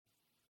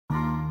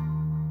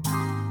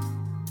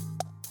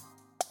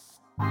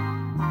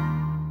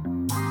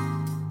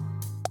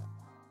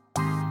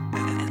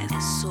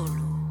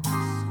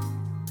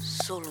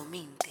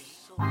Solamente.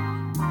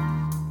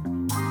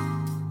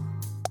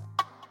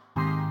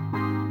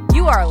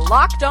 You are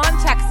Locked On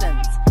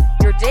Texans,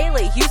 your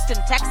daily Houston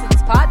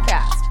Texans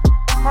podcast.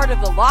 Part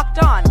of the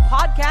Locked On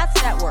Podcast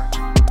Network,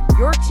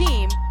 your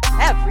team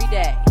every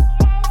day.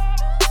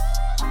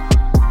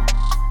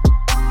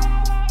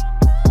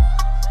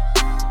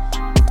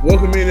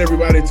 Welcome in,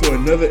 everybody, to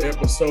another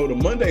episode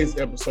of Monday's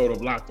episode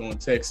of Locked On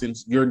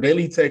Texans, your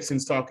daily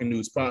Texans talking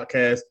news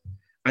podcast.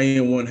 I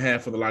am one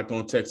half of the Locked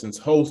On Texans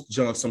host,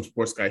 John Some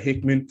Sports Guy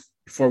Hickman.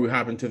 Before we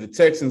hop into the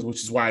Texans,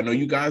 which is why I know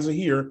you guys are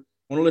here,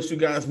 I want to let you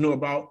guys know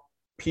about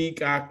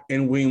Peacock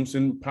and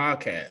Williamson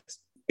podcast.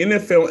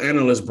 NFL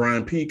analyst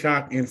Brian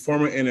Peacock and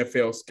former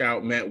NFL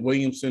scout Matt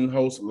Williamson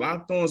host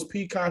Locked On's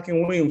Peacock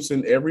and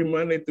Williamson every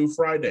Monday through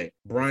Friday.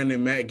 Brian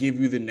and Matt give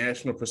you the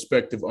national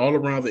perspective all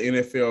around the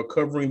NFL,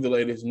 covering the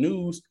latest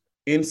news,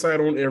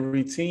 insight on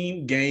every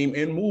team, game,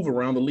 and move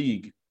around the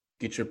league.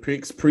 Get your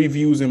picks,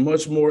 previews, and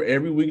much more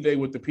every weekday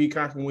with the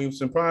Peacock and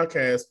Williamson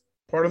podcast,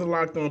 part of the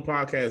Locked On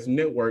Podcast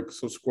Network.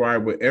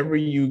 Subscribe wherever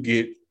you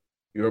get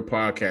your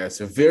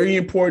podcast. A very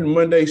important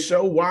Monday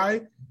show.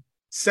 Why?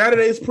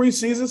 Saturday's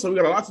preseason, so we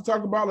got a lot to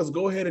talk about. Let's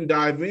go ahead and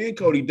dive in.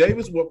 Cody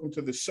Davis, welcome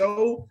to the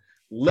show.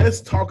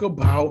 Let's talk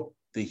about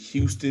the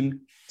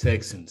Houston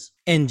Texans.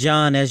 And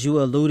John, as you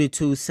alluded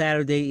to,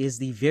 Saturday is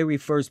the very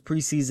first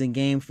preseason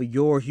game for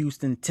your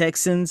Houston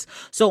Texans.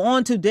 So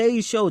on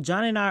today's show,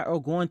 John and I are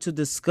going to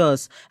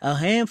discuss a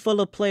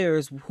handful of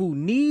players who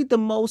need the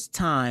most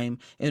time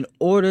in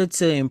order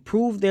to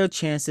improve their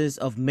chances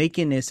of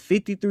making this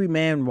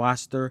 53-man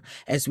roster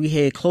as we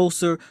head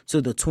closer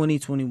to the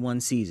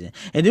 2021 season.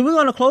 And then we're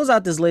going to close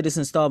out this latest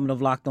installment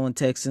of Locked On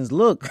Texans.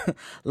 Look,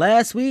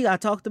 last week I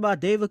talked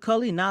about David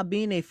Culley not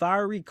being a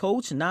fiery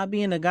coach, not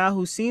being a guy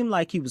who seemed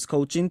like he was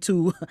coaching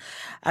too.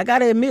 I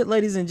gotta admit,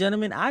 ladies and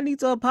gentlemen, I need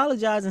to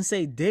apologize and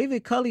say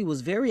David Culley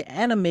was very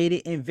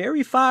animated and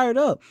very fired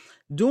up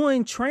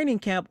during training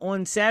camp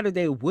on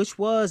Saturday, which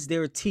was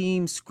their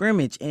team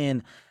scrimmage.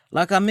 And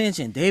like I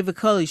mentioned, David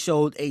Culley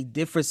showed a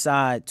different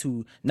side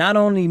to not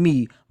only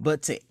me,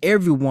 but to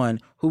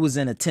everyone who was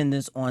in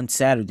attendance on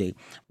Saturday.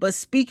 But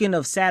speaking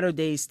of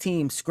Saturday's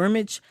team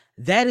scrimmage,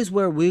 that is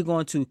where we're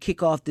going to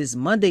kick off this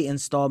Monday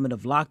installment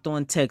of Locked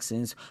On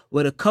Texans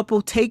with a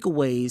couple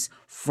takeaways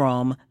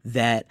from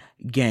that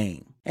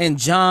game. And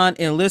John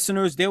and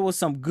listeners, there was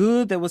some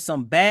good, there was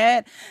some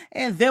bad,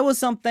 and there was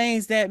some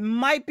things that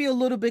might be a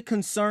little bit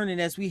concerning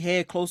as we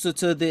head closer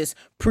to this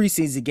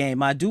preseason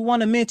game. I do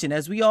want to mention,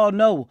 as we all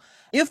know,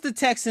 if the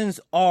Texans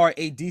are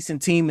a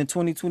decent team in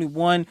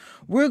 2021,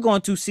 we're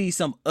going to see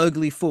some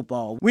ugly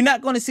football. We're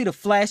not going to see the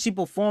flashy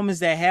performance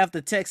that have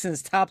the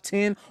Texans top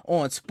 10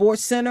 on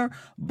SportsCenter,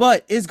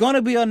 but it's going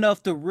to be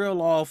enough to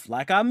reel off,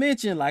 like I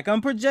mentioned, like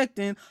I'm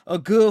projecting, a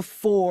good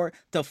 4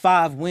 to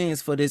 5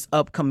 wins for this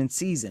upcoming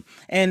season.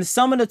 And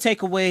some of the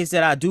takeaways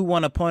that I do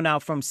want to point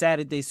out from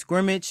Saturday's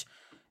scrimmage,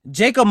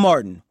 Jacob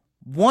Martin,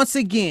 once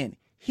again,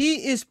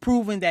 he is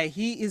proving that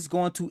he is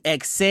going to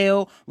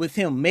excel with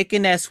him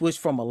making that switch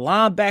from a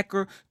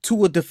linebacker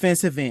to a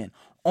defensive end.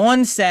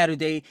 On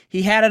Saturday,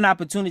 he had an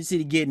opportunity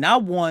to get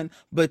not 1,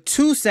 but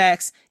 2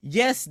 sacks.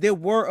 Yes, they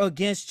were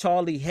against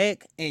Charlie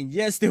Heck, and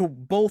yes, they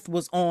both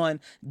was on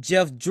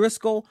Jeff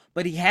Driscoll,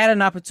 but he had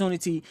an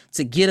opportunity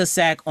to get a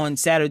sack on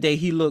Saturday.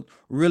 He looked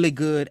really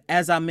good.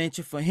 As I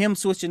mentioned, for him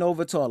switching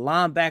over to a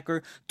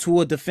linebacker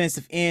to a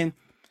defensive end,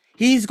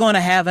 he's going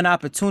to have an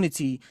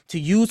opportunity to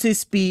use his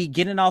speed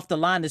getting off the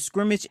line of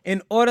scrimmage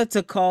in order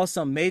to cause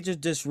some major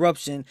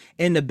disruption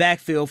in the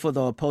backfield for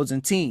the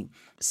opposing team.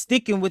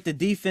 Sticking with the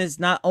defense,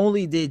 not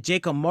only did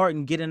Jacob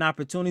Martin get an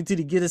opportunity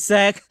to get a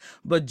sack,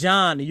 but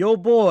John, your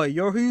boy,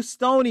 your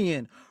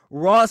Houstonian,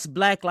 Ross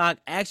Blacklock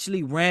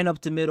actually ran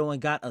up the middle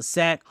and got a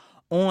sack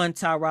on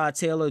Tyrod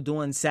Taylor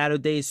during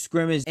Saturday's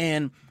scrimmage.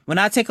 And when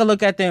I take a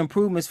look at the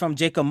improvements from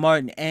Jacob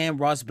Martin and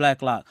Ross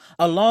Blacklock,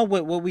 along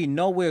with what we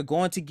know we're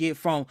going to get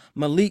from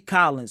Malik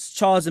Collins,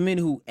 Charles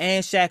Omenihu,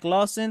 and Shaq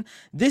Lawson,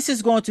 this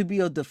is going to be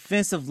a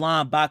defensive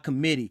line by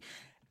committee.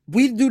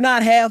 We do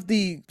not have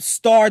the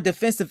star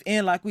defensive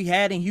end like we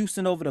had in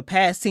Houston over the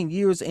past 10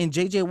 years in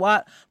J.J.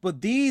 Watt,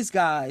 but these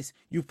guys,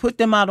 you put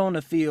them out on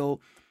the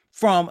field,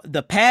 from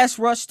the pass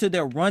rush to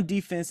their run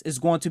defense is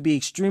going to be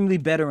extremely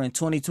better in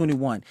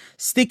 2021.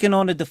 Sticking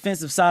on the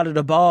defensive side of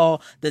the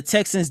ball, the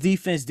Texans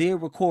defense did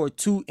record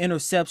 2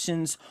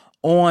 interceptions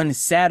on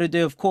Saturday.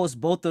 Of course,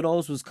 both of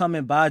those was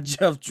coming by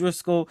Jeff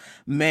Driscoll.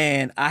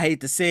 Man, I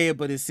hate to say it,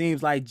 but it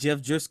seems like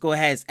Jeff Driscoll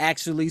has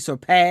actually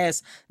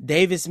surpassed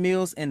Davis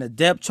Mills in the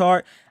depth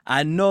chart.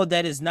 I know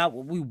that is not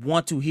what we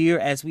want to hear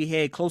as we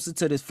head closer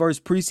to this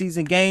first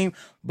preseason game,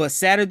 but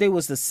Saturday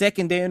was the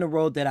second day in a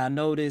row that I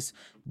noticed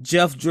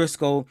Jeff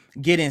Driscoll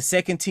getting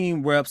second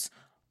team reps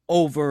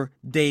over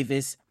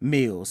Davis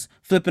Mills.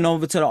 Flipping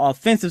over to the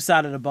offensive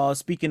side of the ball,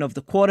 speaking of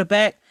the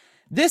quarterback,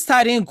 this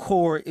tight end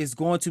core is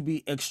going to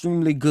be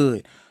extremely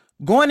good.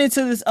 Going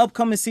into this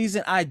upcoming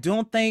season, I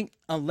don't think,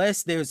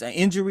 unless there's an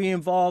injury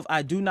involved,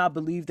 I do not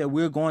believe that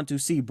we're going to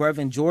see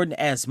Brevin Jordan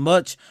as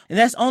much. And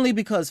that's only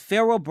because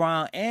Pharaoh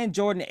Brown and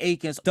Jordan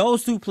Akins,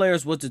 those two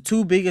players were the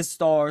two biggest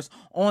stars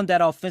on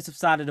that offensive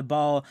side of the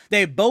ball.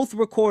 They both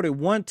recorded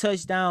 1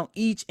 touchdown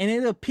each, and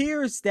it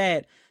appears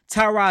that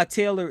Tyrod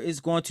Taylor is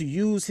going to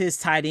use his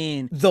tight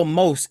end the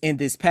most in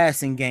this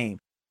passing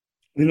game.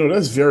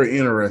 That's very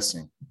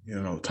interesting.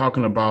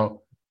 Talking about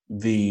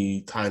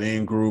the tight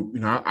end group,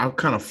 I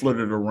kind of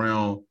flirted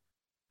around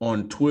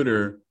on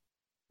Twitter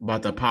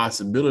about the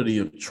possibility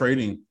of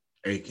trading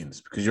Akins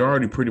because you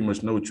already pretty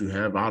much know what you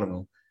have out of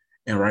him.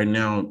 And right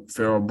now,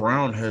 Pharaoh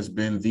Brown has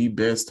been the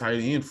best tight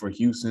end for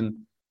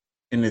Houston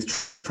in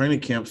this training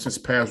camp since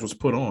pass was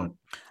put on.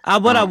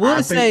 What I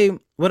would say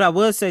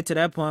to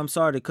that point, I'm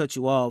sorry to cut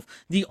you off.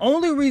 The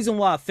only reason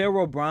why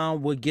Pharaoh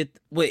Brown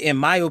in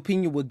my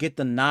opinion, would get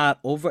the nod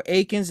over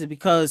Akins is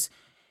because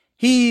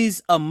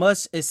he's a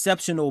much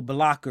exceptional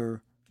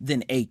blocker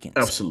than Akins.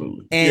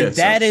 Absolutely. And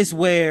that is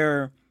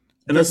where.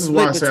 And this is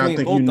why I say I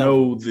think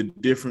the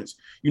difference.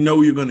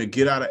 What you're going to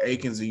get out of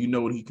Akins and you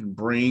know what he can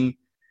bring.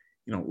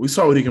 We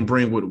saw what he can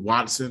bring with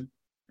Watson.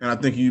 And I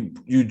think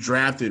you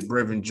drafted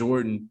Brevin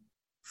Jordan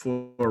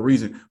for a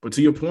reason. But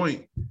to your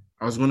point,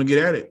 I was going to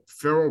get at it.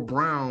 Pharaoh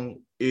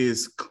Brown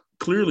is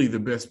clearly the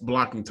best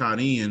blocking tight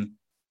end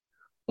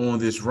on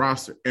this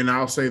roster. And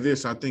I'll say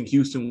this, I think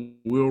Houston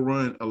will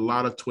run a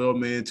lot of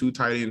 12-man, 2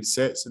 tight end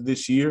sets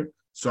this year.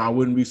 So I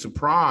wouldn't be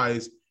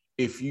surprised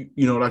if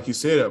like you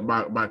said,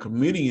 by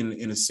committee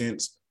in a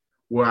sense,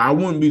 where I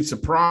wouldn't be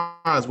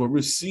surprised where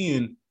we're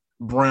seeing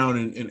Brown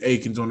and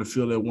Akins on the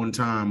field at one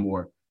time,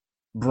 or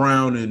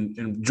Brown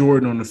and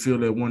Jordan on the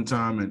field at one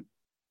time, and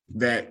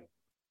that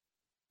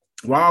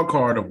wild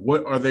card of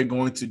what are they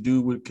going to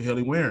do with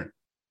Kelly Warren.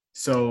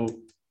 So,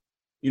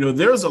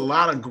 there's a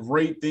lot of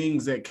great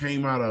things that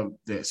came out of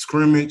that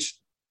scrimmage.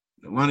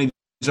 Lonnie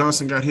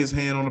Johnson got his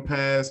hand on the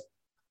pass.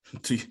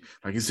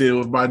 Like you said, it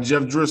was by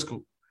Jeff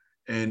Driscoll.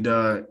 And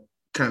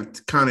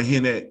kind of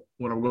hint at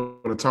what I'm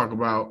going to talk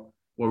about,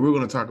 what we're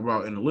going to talk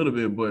about in a little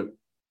bit. But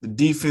the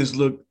defense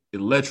looked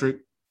electric.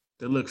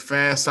 They looked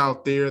fast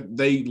out there.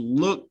 They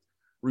looked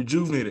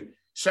rejuvenated.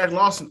 Shaq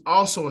Lawson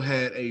also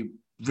had a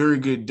very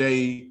good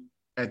day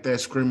at that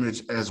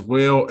scrimmage as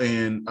well.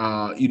 And,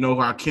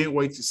 I can't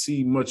wait to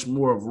see much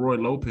more of Roy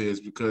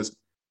Lopez because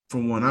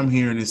from what I'm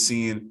hearing and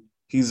seeing,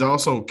 he's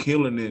also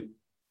killing it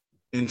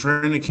in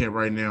training camp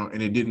right now.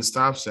 And it didn't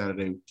stop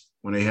Saturday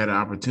when they had an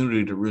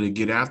opportunity to really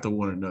get after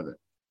one another.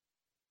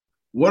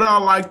 What I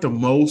like the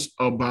most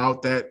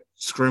about that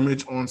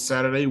scrimmage on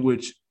Saturday,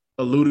 which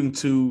alluding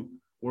to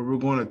what we're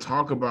going to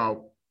talk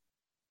about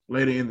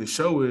later in the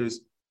show, is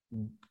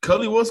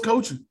Cully was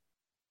coaching.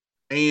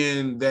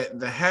 And that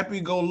the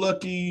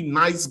happy-go-lucky,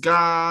 nice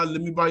guy, let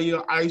me buy you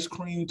an ice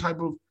cream type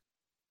of,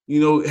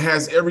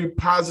 has every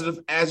positive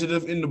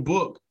adjective in the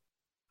book.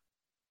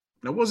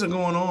 That wasn't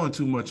going on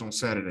too much on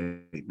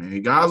Saturday,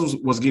 man. Guys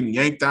was getting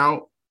yanked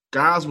out.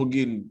 Guys were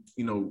getting,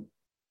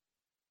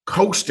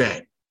 coached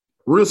at.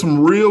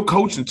 Some real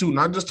coaching, too,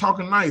 not just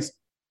talking nice.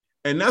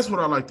 And that's what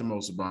I like the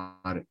most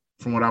about it,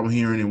 from what I'm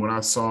hearing and what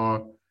I saw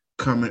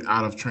coming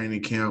out of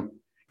training camp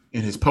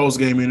in his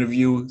post-game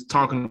interview,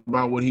 talking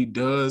about what he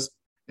does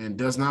and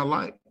does not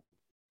like.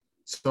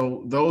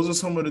 So those are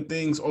some of the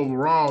things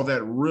overall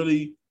that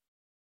really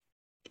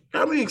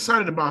got me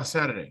excited about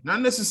Saturday.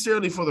 Not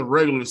necessarily for the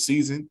regular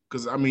season,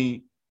 because, I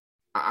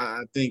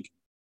think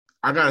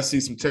I got to see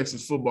some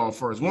Texas football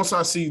first. Once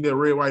I see that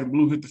red, white, and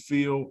blue hit the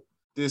field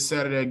this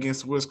Saturday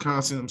against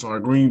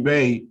Green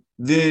Bay,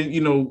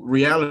 then,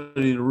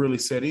 reality to really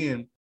set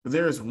in. But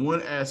there is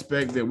one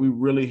aspect that we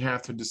really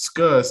have to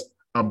discuss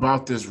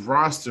about this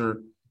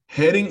roster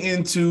heading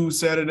into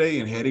Saturday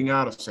and heading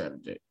out of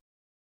Saturday.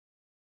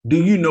 Do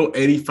you know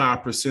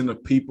 85%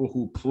 of people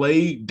who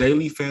play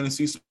daily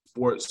fantasy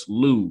sports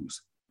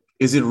lose?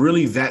 Is it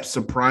really that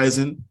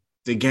surprising?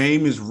 The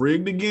game is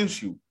rigged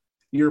against you.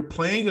 You're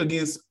playing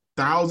against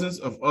thousands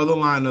of other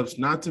lineups,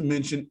 not to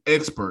mention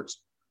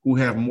experts who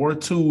have more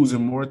tools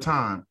and more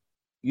time.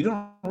 You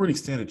don't really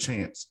stand a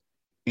chance.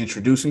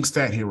 Introducing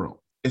Stat Hero.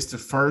 It's the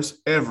first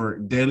ever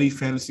daily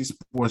fantasy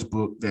sports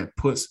book that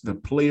puts the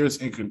players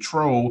in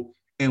control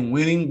and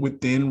winning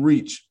within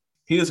reach.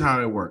 Here's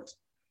how it works.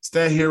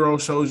 Stat Hero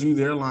shows you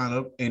their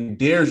lineup and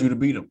dares you to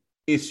beat them.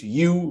 It's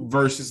you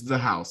versus the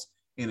house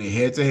in a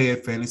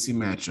head-to-head fantasy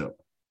matchup.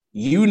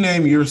 You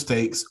name your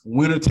stakes,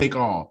 winner take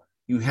all.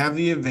 You have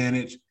the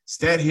advantage.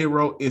 Stat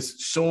Hero is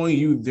showing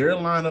you their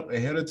lineup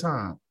ahead of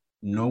time.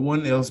 No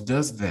one else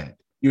does that.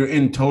 You're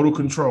in total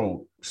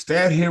control.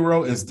 Stat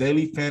Hero is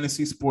daily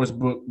fantasy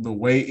sportsbook the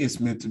way it's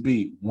meant to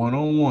be,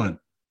 one-on-one.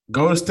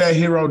 Go to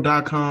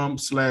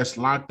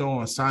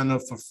stathero.com/lockedon, sign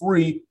up for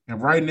free,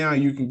 and right now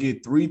you can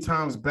get 3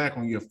 times back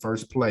on your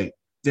first play.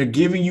 They're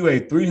giving you a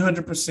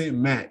 300%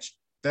 match.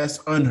 That's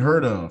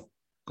unheard of.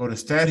 Go to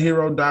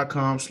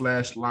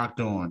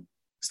stathero.com/lockedon.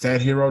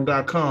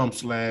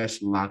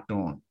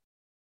 stathero.com/lockedon.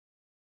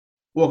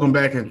 Welcome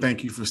back, and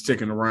thank you for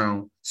sticking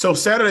around. So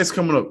Saturday's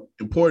coming up,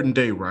 important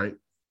day, right?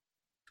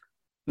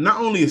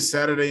 not only is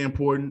Saturday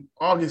important,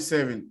 August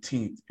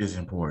 17th is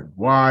important.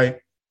 Why?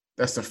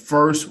 That's the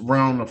first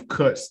round of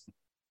cuts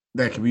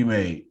that can be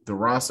made. The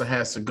roster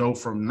has to go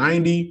from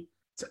 90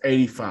 to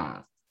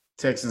 85.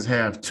 Texans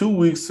have 2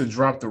 weeks to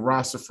drop the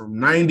roster from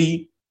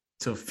 90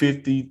 to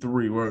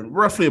 53, or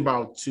roughly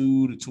about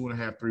 2 to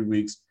 2.5, 3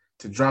 weeks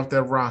to drop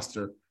that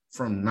roster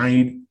from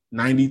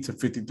 90 to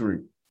 53.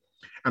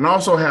 And I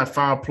also have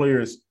 5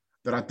 players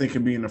that I think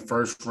can be in the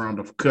first round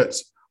of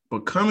cuts.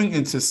 But going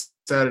into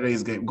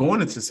Saturday's game,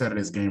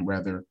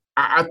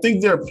 I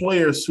think there are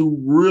players who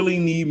really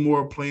need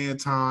more playing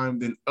time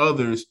than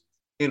others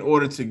in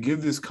order to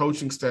give this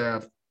coaching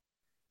staff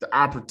the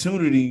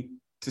opportunity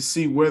to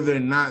see whether or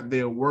not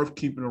they're worth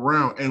keeping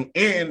around and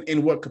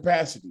in what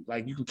capacity.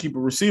 Like, you can keep a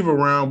receiver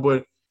around,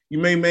 but you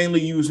may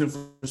mainly use him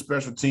for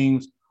special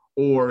teams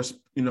or,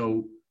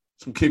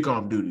 some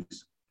kickoff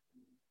duties.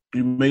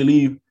 You may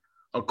leave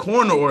a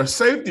corner or a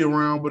safety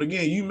around, but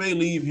again, you may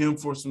leave him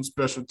for some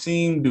special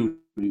team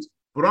duties.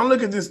 But I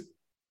look at this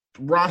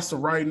roster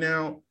right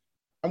now,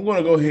 I'm going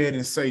to go ahead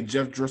and say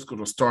Jeff Driscoll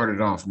to start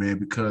it off, man,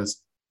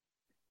 because,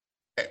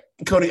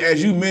 Cody,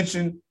 as you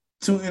mentioned,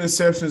 2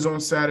 interceptions on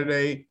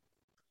Saturday,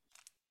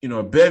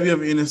 a bevy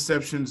of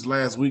interceptions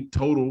last week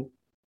total.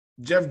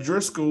 Jeff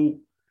Driscoll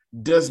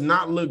does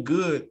not look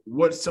good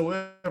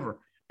whatsoever.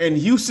 And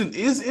Houston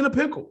is in a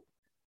pickle.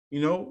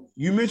 You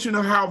mentioned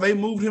how they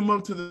moved him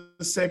up to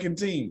the second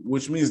team,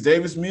 which means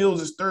Davis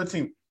Mills is third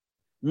team.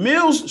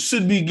 Mills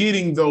should be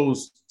getting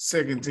those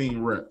second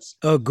team reps.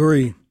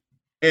 Agree.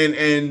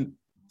 And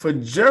for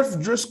Jeff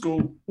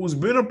Driscoll, who's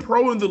been a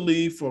pro in the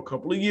league for a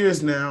couple of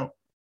years now,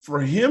 for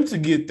him to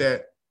get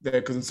that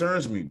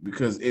concerns me,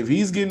 because if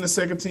he's getting the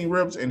second team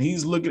reps and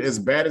he's looking as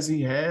bad as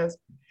he has,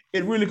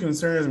 it really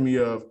concerns me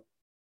of,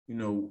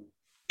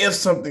 if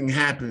something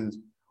happens,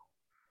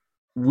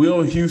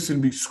 will Houston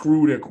be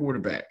screwed at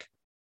quarterback,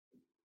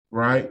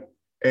 right?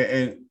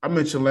 And I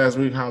mentioned last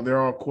week how there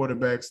are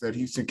quarterbacks that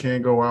Houston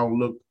can go out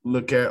and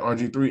look at.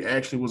 RG3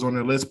 actually was on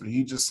their list, but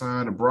he just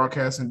signed a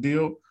broadcasting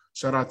deal.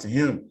 Shout out to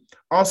him.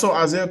 Also,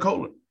 Isaiah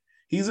Coleman.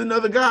 He's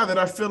another guy that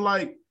I feel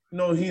like,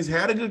 he's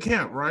had a good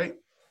camp, right?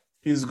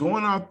 He's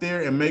going out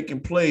there and making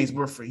plays,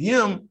 but for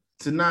him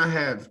to not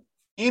have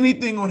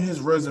anything on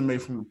his resume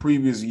from the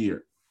previous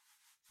year,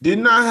 did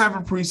not have a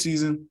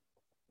preseason,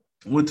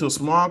 went to a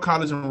small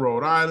college in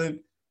Rhode Island,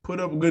 put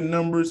up good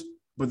numbers,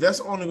 but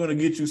that's only going to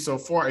get you so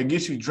far. It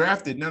gets you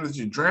drafted. Now that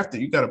you're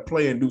drafted, you got to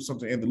play and do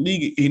something in the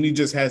league, and he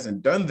just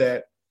hasn't done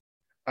that.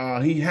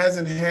 He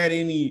hasn't had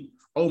any,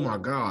 oh my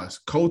gosh,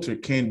 Coulter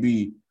can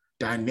be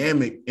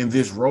dynamic in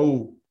this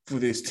role for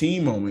this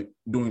team moment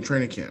during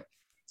training camp.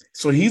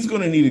 So he's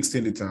going to need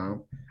extended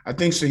time. I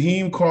think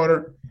Shaheem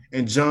Carter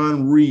and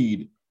John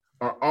Reed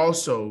are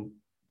also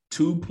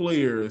 2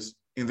 players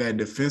in that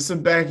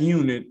defensive back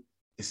unit,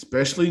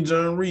 especially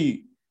John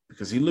Reed,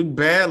 because he looked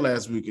bad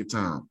last week at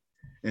time.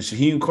 And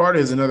Shaheem Carter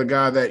is another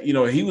guy that,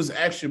 he was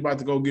actually about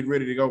to go get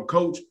ready to go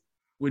coach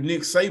with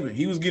Nick Saban.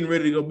 He was getting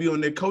ready to go be on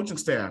their coaching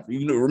staff.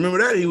 Remember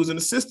that? He was an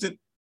assistant.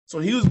 So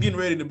he was getting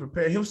ready to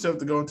prepare himself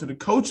to go into the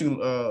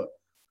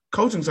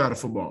coaching side of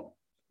football.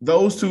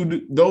 Those two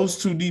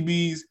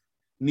DBs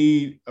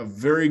need a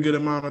very good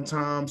amount of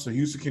time so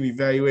Houston can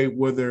evaluate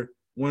whether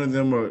one of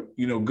them are,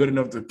 good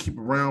enough to keep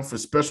around for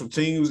special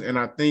teams. And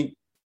I think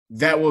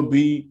that will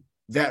be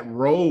that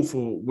role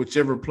for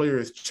whichever player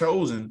is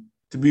chosen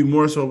to be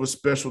more so of a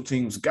special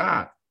teams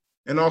guy.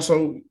 And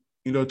also,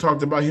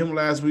 talked about him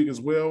last week as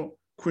well.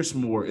 Chris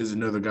Moore is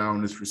another guy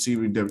on this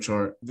receiving depth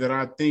chart that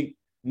I think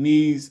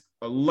needs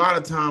a lot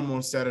of time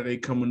on Saturday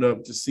coming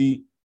up to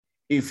see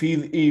if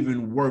he's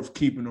even worth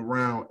keeping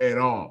around at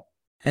all.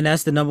 And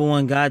that's the number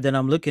one guy that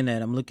I'm looking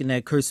at. I'm looking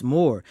at Chris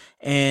Moore.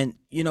 And,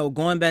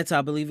 going back to,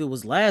 I believe it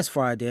was last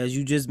Friday, as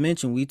you just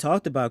mentioned, we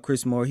talked about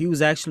Chris Moore. He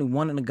was actually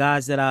one of the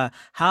guys that I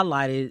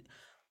highlighted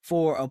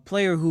for a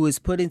player who is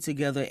putting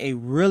together a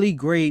really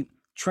great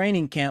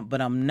training camp,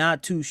 but I'm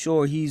not too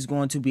sure he's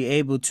going to be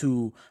able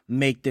to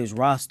make this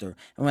roster.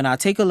 And when I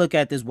take a look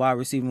at this wide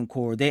receiving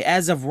core,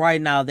 as of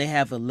right now, they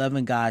have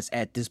 11 guys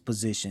at this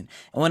position.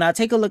 And when I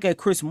take a look at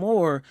Chris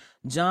Moore,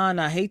 John,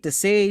 I hate to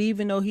say it,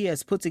 even though he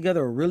has put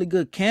together a really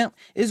good camp,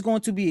 it's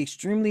going to be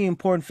extremely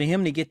important for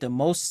him to get the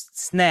most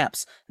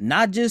snaps,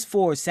 not just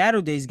for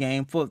Saturday's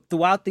game, for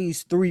throughout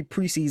these 3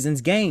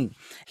 preseasons game.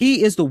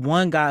 He is the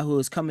one guy who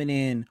is coming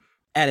in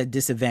at a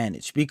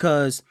disadvantage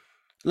because,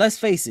 let's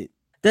face it,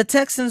 the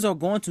Texans are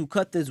going to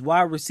cut this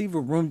wide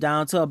receiver room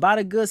down to about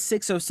a good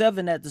 6 or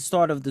 7 at the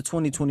start of the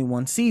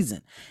 2021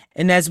 season.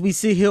 And as we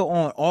see here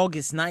on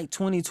August 9th,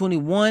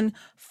 2021,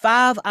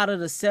 5 out of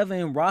the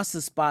 7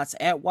 roster spots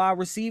at wide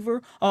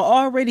receiver are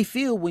already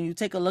filled when you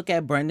take a look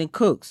at Brandon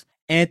Cooks,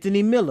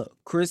 Anthony Miller,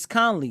 Chris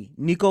Conley,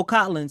 Nico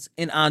Collins,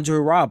 and Andre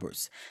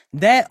Roberts.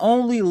 That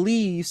only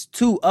leaves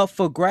 2 up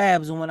for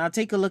grabs. And when I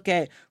take a look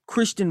at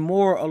Christian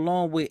Moore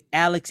along with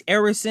Alex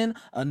Erickson,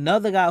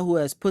 another guy who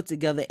has put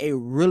together a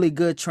really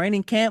good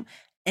training camp,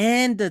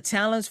 and the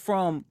talents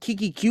from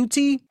Kiki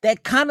QT,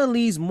 that kind of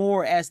leaves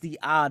Moore as the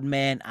odd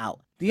man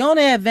out. The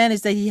only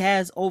advantage that he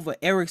has over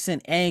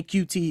Erickson and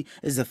QT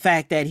is the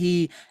fact that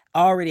he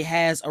already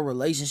has a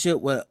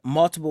relationship with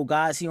multiple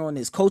guys here on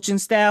his coaching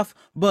staff.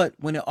 But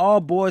when it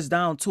all boils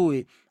down to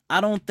it, I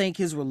don't think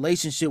his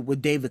relationship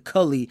with David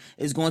Culley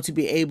is going to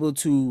be able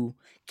to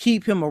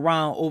keep him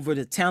around over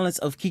the talents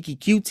of Keke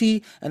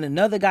Coutee and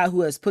another guy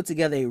who has put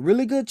together a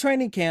really good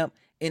training camp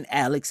in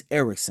Alex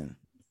Erickson.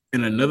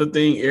 And another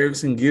thing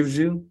Erickson gives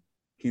you,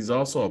 he's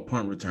also a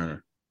punt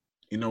returner.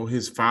 You know,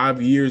 his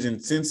 5 years in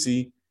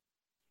Cincy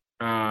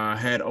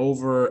had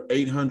over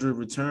 800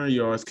 return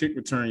yards, kick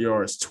return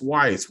yards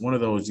twice. One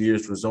of those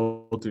years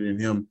resulted in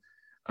him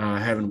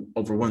having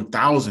over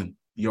 1,000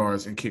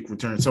 yards in kick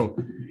return. So,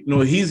 you know,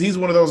 he's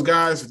one of those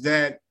guys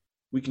that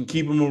we can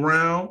keep him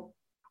around,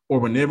 or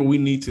whenever we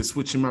need to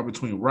switch him out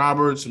between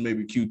Roberts and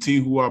maybe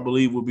QT, who I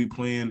believe will be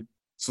playing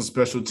some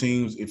special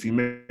teams. If he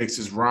makes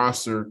his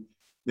roster,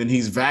 then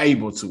he's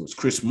valuable to us.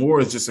 Chris Moore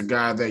is just a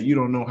guy that you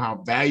don't know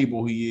how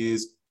valuable he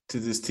is to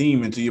this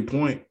team. And to your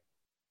point,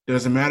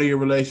 doesn't matter your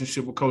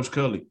relationship with Coach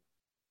Culley.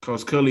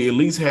 Coach Culley at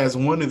least has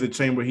one in the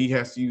chamber. He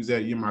has to use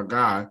that, you're my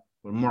guy,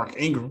 with Mark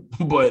Ingram.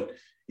 But,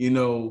 you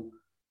know,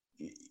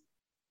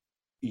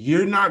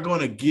 you're not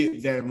going to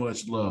get that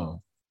much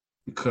love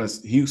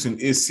because Houston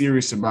is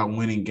serious about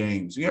winning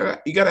games. You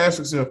got to ask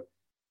yourself,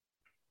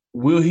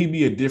 will he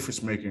be a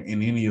difference maker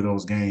in any of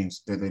those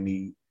games that they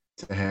need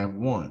to have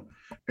won?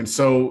 And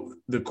so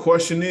the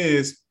question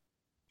is,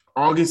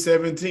 August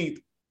 17th,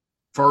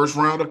 first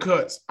round of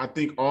cuts. I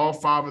think all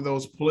 5 of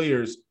those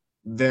players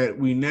that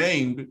we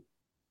named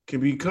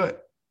can be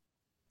cut.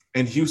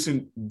 And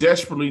Houston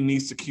desperately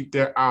needs to keep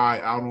their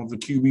eye out on the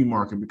QB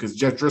market because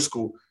Jeff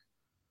Driscoll,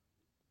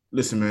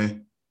 listen,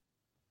 man,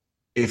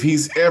 if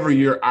he's ever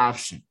your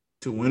option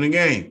to win a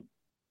game,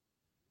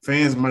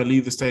 fans might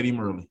leave the stadium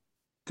early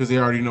because they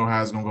already know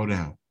how it's going to go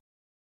down.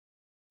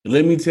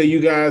 Let me tell you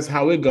guys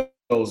how it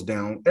goes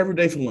down every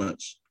day for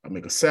lunch. I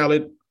make a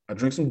salad, I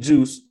drink some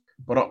juice,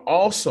 but I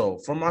also,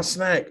 for my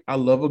snack, I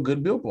love a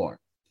good Built Bar.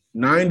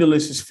 9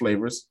 delicious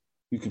flavors.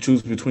 You can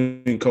choose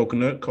between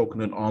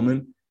coconut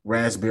almond,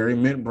 raspberry,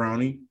 mint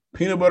brownie,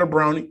 peanut butter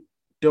brownie,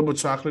 double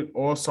chocolate,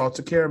 or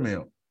salted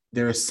caramel.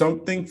 There is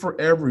something for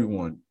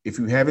everyone. If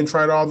you haven't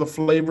tried all the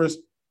flavors,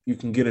 you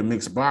can get a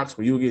mixed box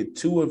where you'll get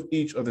 2 of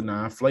each of the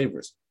 9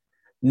 flavors.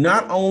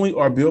 Not only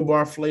are Built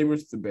Bar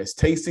flavors the best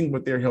tasting,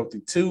 but they're healthy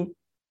too.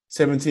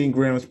 17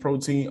 grams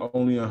protein,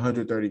 only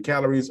 130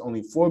 calories,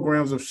 only 4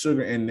 grams of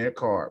sugar and net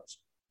carbs.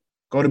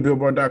 Go to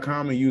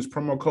BuiltBar.com and use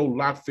promo code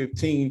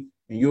LOCK15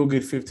 and you'll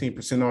get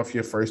 15% off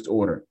your first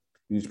order.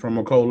 Use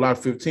promo code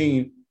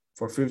LOCK15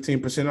 for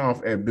 15%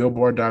 off at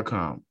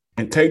BuiltBar.com.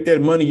 And take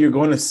that money you're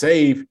going to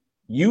save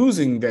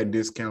using that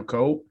discount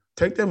code.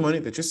 Take that money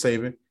that you're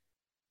saving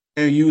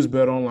and use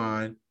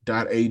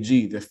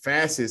BetOnline.ag, the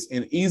fastest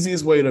and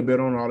easiest way to bet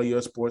on all of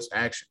your sports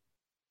action.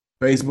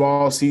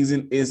 Baseball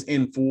season is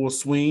in full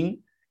swing.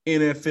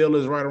 NFL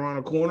is right around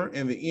the corner,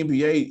 and the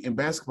NBA and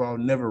basketball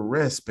never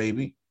rests,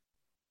 baby.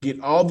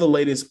 Get all the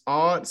latest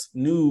odds,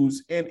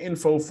 news, and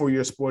info for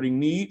your sporting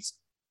needs.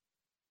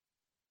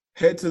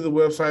 Head to the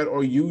website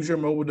or use your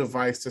mobile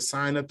device to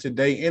sign up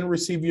today and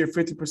receive your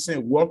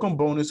 50% welcome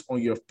bonus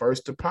on your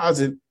first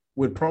deposit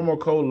with promo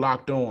code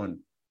LOCKEDON.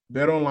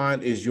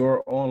 BetOnline is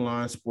your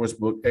online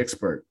sportsbook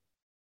expert.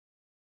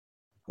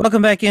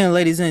 Welcome back in,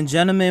 ladies and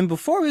gentlemen.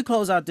 Before we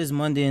close out this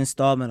Monday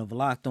installment of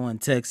Locked On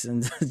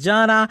Texans,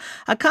 John,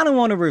 I kind of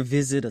want to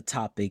revisit a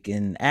topic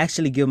and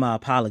actually give my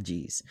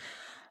apologies.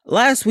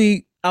 Last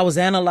week, I was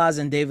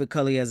analyzing David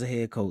Culley as a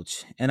head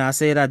coach, and I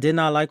said I did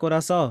not like what I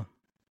saw.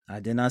 I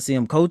did not see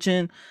him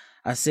coaching.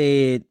 I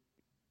said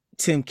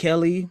Tim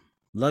Kelly,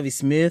 Lovie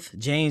Smith,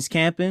 James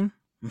Campen,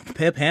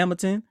 Pep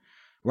Hamilton,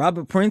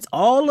 Robert Prince,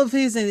 all of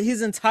his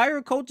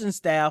entire coaching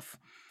staff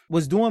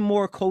was doing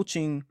more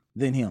coaching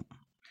than him.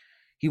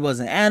 He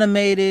wasn't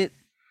animated,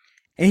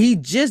 and he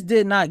just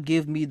did not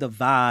give me the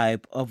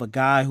vibe of a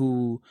guy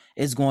who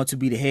is going to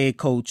be the head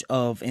coach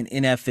of an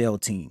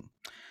NFL team.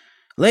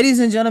 Ladies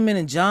and gentlemen,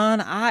 and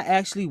John, I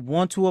actually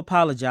want to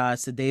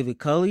apologize to David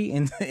Culley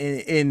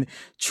and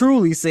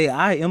truly say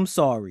I am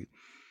sorry,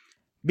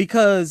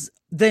 because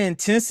the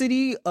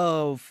intensity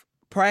of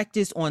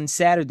practice on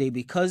Saturday,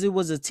 because it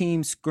was a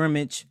team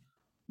scrimmage,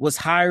 was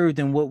higher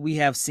than what we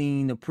have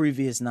seen the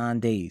previous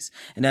 9 days.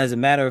 And as a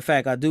matter of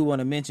fact, I do want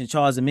to mention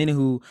Charles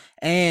Omenihu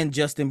and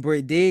Justin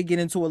Britt did get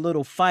into a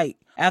little fight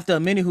after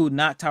Omenihu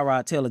knocked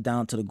Tyrod Taylor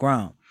down to the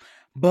ground.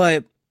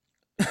 But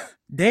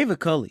David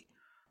Culley,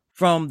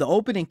 from the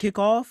opening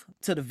kickoff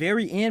to the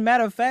very end,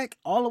 matter of fact,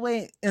 all the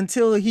way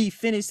until he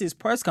finished his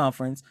press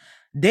conference,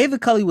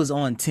 David Culley was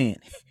on 10.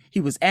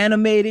 He was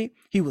animated,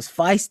 he was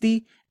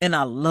feisty, and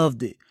I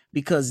loved it,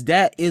 because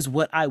that is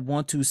what I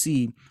want to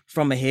see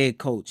from a head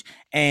coach.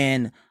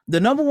 And the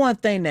number one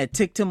thing that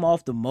ticked him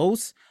off the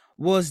most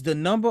was the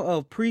number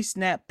of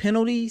pre-snap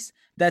penalties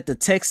that the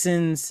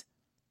Texans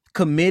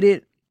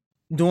committed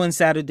during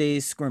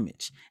Saturday's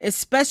scrimmage,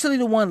 especially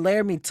the one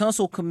Laramie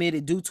Tunsil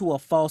committed due to a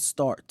false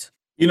start.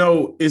 You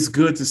know, it's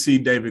good to see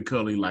David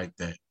Culley like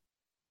that.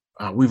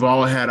 We've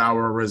all had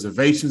our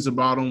reservations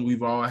about him.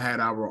 We've all had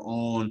our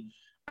own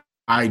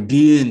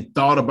idea and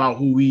thought about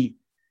who we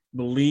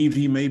believed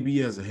he may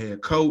be as a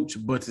head coach,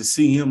 but to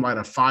see him light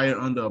a fire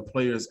under a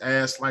player's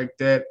ass like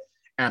that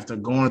after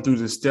going through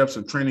the steps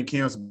of training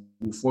camps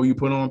before you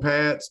put on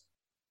pads,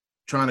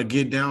 trying to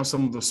get down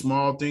some of the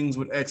small things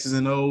with X's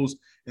and O's.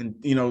 And,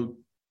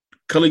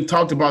 Khalid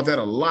talked about that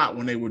a lot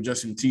when they were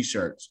just in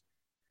T-shirts.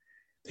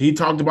 He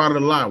talked about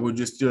it a lot. We're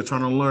just still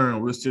trying to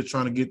learn. We're still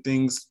trying to get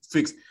things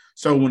fixed.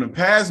 So when the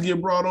pads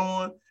get brought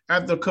on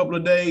after a couple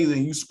of days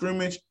and you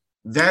scrimmage,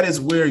 that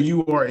is where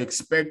you are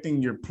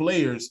expecting your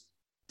players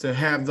to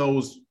have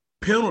those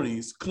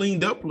penalties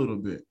cleaned up a little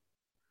bit.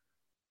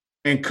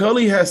 And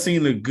Cully has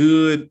seen the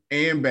good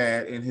and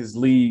bad in his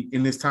league,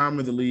 in his time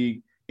in the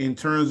league, in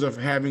terms of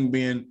having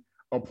been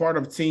a part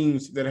of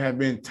teams that have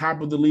been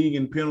top of the league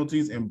in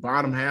penalties and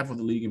bottom half of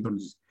the league in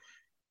penalties.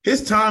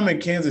 His time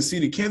at Kansas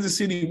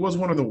City was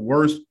one of the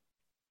worst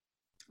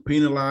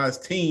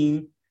penalized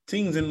teams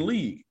in the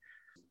league.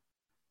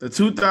 The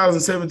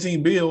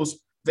 2017 Bills,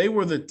 they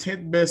were the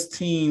 10th best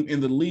team in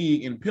the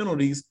league in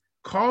penalties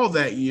called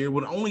that year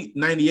with only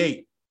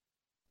 98,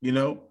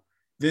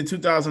 Then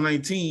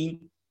 2019,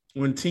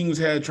 when teams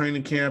had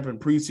training camp and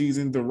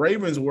preseason, the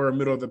Ravens were a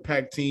middle of the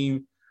pack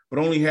team, but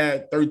only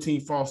had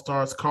 13 false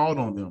starts called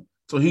on them.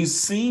 So he's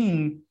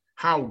seen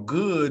how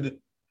good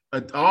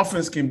an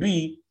offense can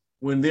be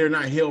when they're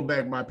not held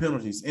back by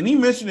penalties. And he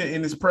mentioned it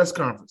in his press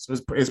conference,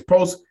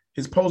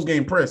 his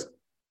post-game press.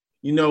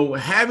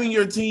 Having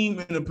your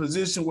team in a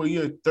position where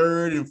you're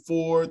 3rd and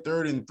 4,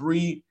 3rd and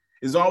 3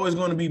 is always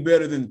going to be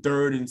better than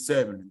 3rd and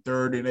 7,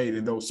 3rd and 8.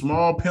 And those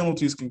small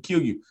penalties can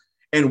kill you.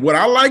 And what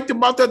I liked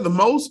about that the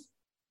most,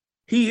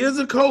 he is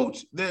a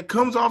coach that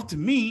comes off to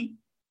me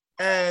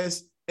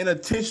as an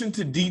attention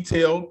to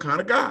detail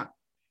kind of guy.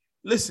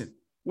 Listen,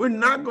 we're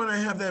not going to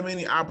have that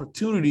many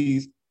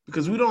opportunities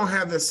because we don't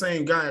have that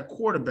same guy at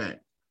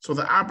quarterback. So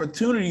the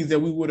opportunities that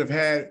we would have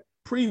had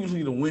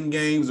previously to win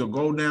games or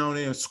go down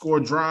there and score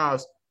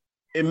drives,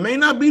 it may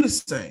not be the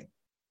same.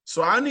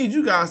 So I need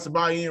you guys to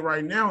buy in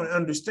right now and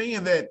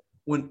understand that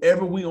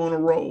whenever we on a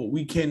roll,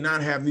 we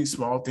cannot have these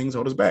small things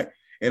hold us back.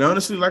 And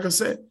honestly, like I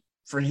said,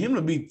 for him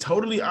to be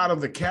totally out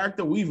of the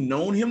character we've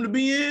known him to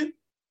be in,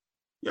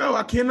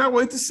 I cannot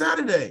wait to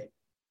Saturday.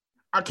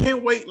 I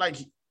can't wait. Like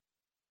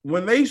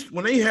when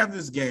they have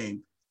this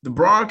game, the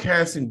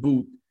broadcasting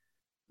booth,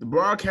 the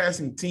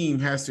broadcasting team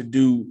has to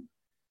do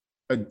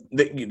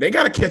they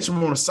got to catch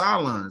him on the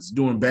sidelines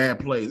doing bad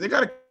plays. They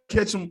got to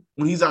catch him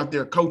when he's out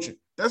there coaching.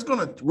 That's going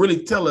to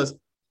really tell us,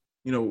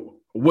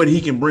 what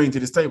he can bring to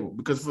this table.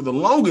 Because for the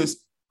longest,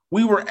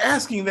 we were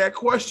asking that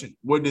question.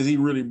 What does he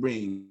really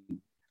bring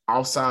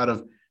outside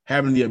of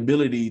having the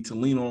ability to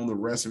lean on the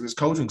rest of his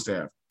coaching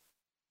staff?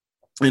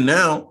 And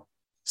now,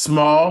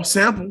 small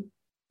sample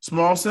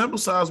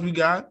size we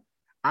got.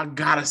 I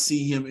got to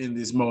see him in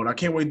this mode. I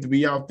can't wait to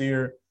be out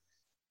there.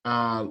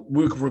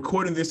 We're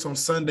recording this on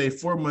Sunday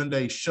for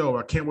Monday's show.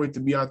 I can't wait to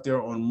be out there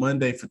on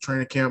Monday for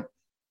training camp.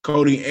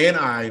 Cody and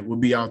I will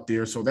be out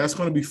there, so that's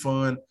going to be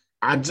fun.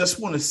 I just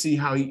want to see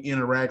how he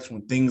interacts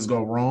when things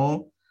go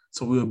wrong,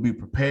 so we'll be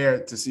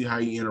prepared to see how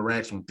he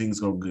interacts when things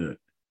go good.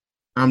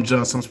 I'm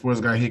John, some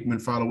sports guy Hickman.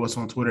 Follow us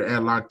on Twitter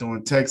at Locked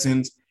On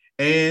Texans,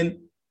 and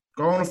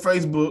go on to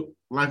Facebook.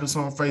 Like us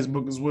on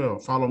Facebook as well.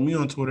 Follow me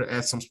on Twitter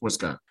at some sports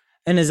guy.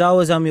 And as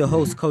always, I'm your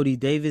host, Cody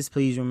Davis.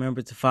 Please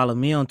remember to follow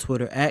me on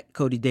Twitter at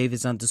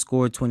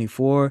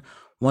CodyDavis_24.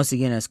 Once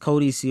again, that's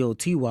Cody,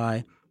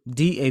 CotyDavis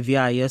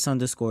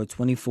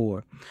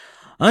 _24.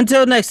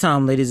 Until next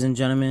time, ladies and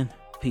gentlemen,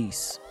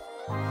 peace.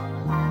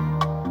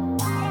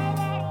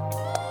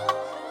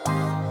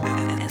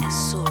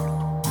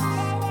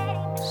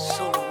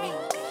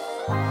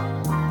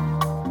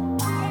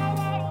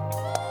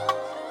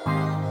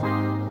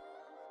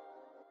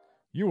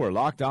 You are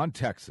Locked On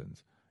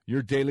Texans,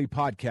 your daily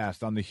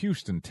podcast on the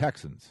Houston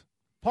Texans.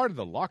 Part of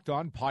the Locked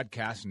On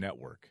Podcast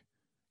Network.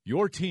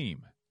 Your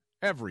team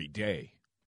every day.